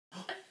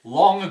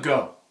Long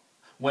ago,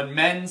 when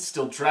men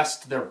still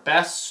dressed their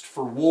best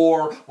for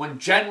war, when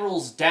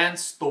generals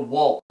danced the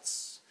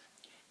waltz.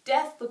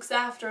 Death looks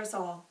after us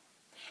all.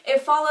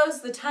 It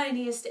follows the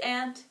tiniest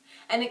ant,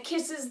 and it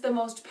kisses the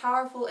most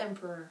powerful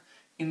emperor.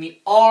 In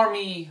the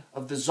army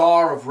of the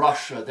Tsar of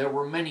Russia, there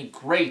were many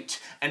great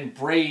and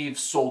brave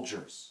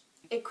soldiers.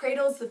 It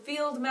cradles the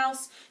field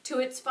mouse to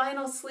its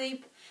final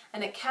sleep,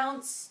 and it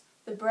counts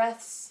the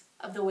breaths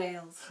of the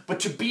whales.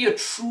 But to be a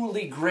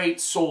truly great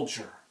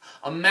soldier,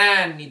 a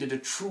man needed a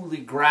truly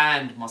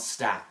grand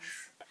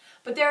mustache.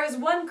 But there is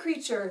one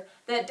creature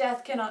that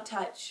death cannot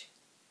touch,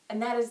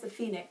 and that is the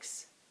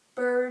phoenix,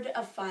 bird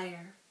of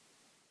fire.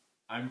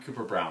 I'm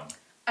Cooper Brown.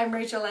 I'm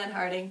Rachel Ann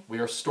Harding. We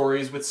are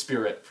Stories with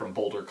Spirit from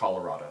Boulder,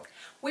 Colorado.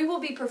 We will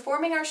be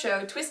performing our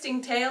show,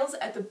 Twisting Tales,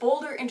 at the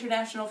Boulder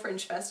International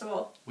Fringe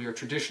Festival. We are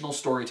traditional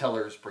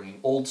storytellers bringing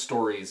old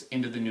stories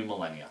into the new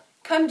millennia.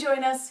 Come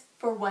join us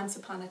for Once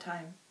Upon a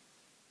Time.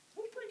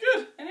 That's pretty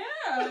good.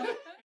 I know.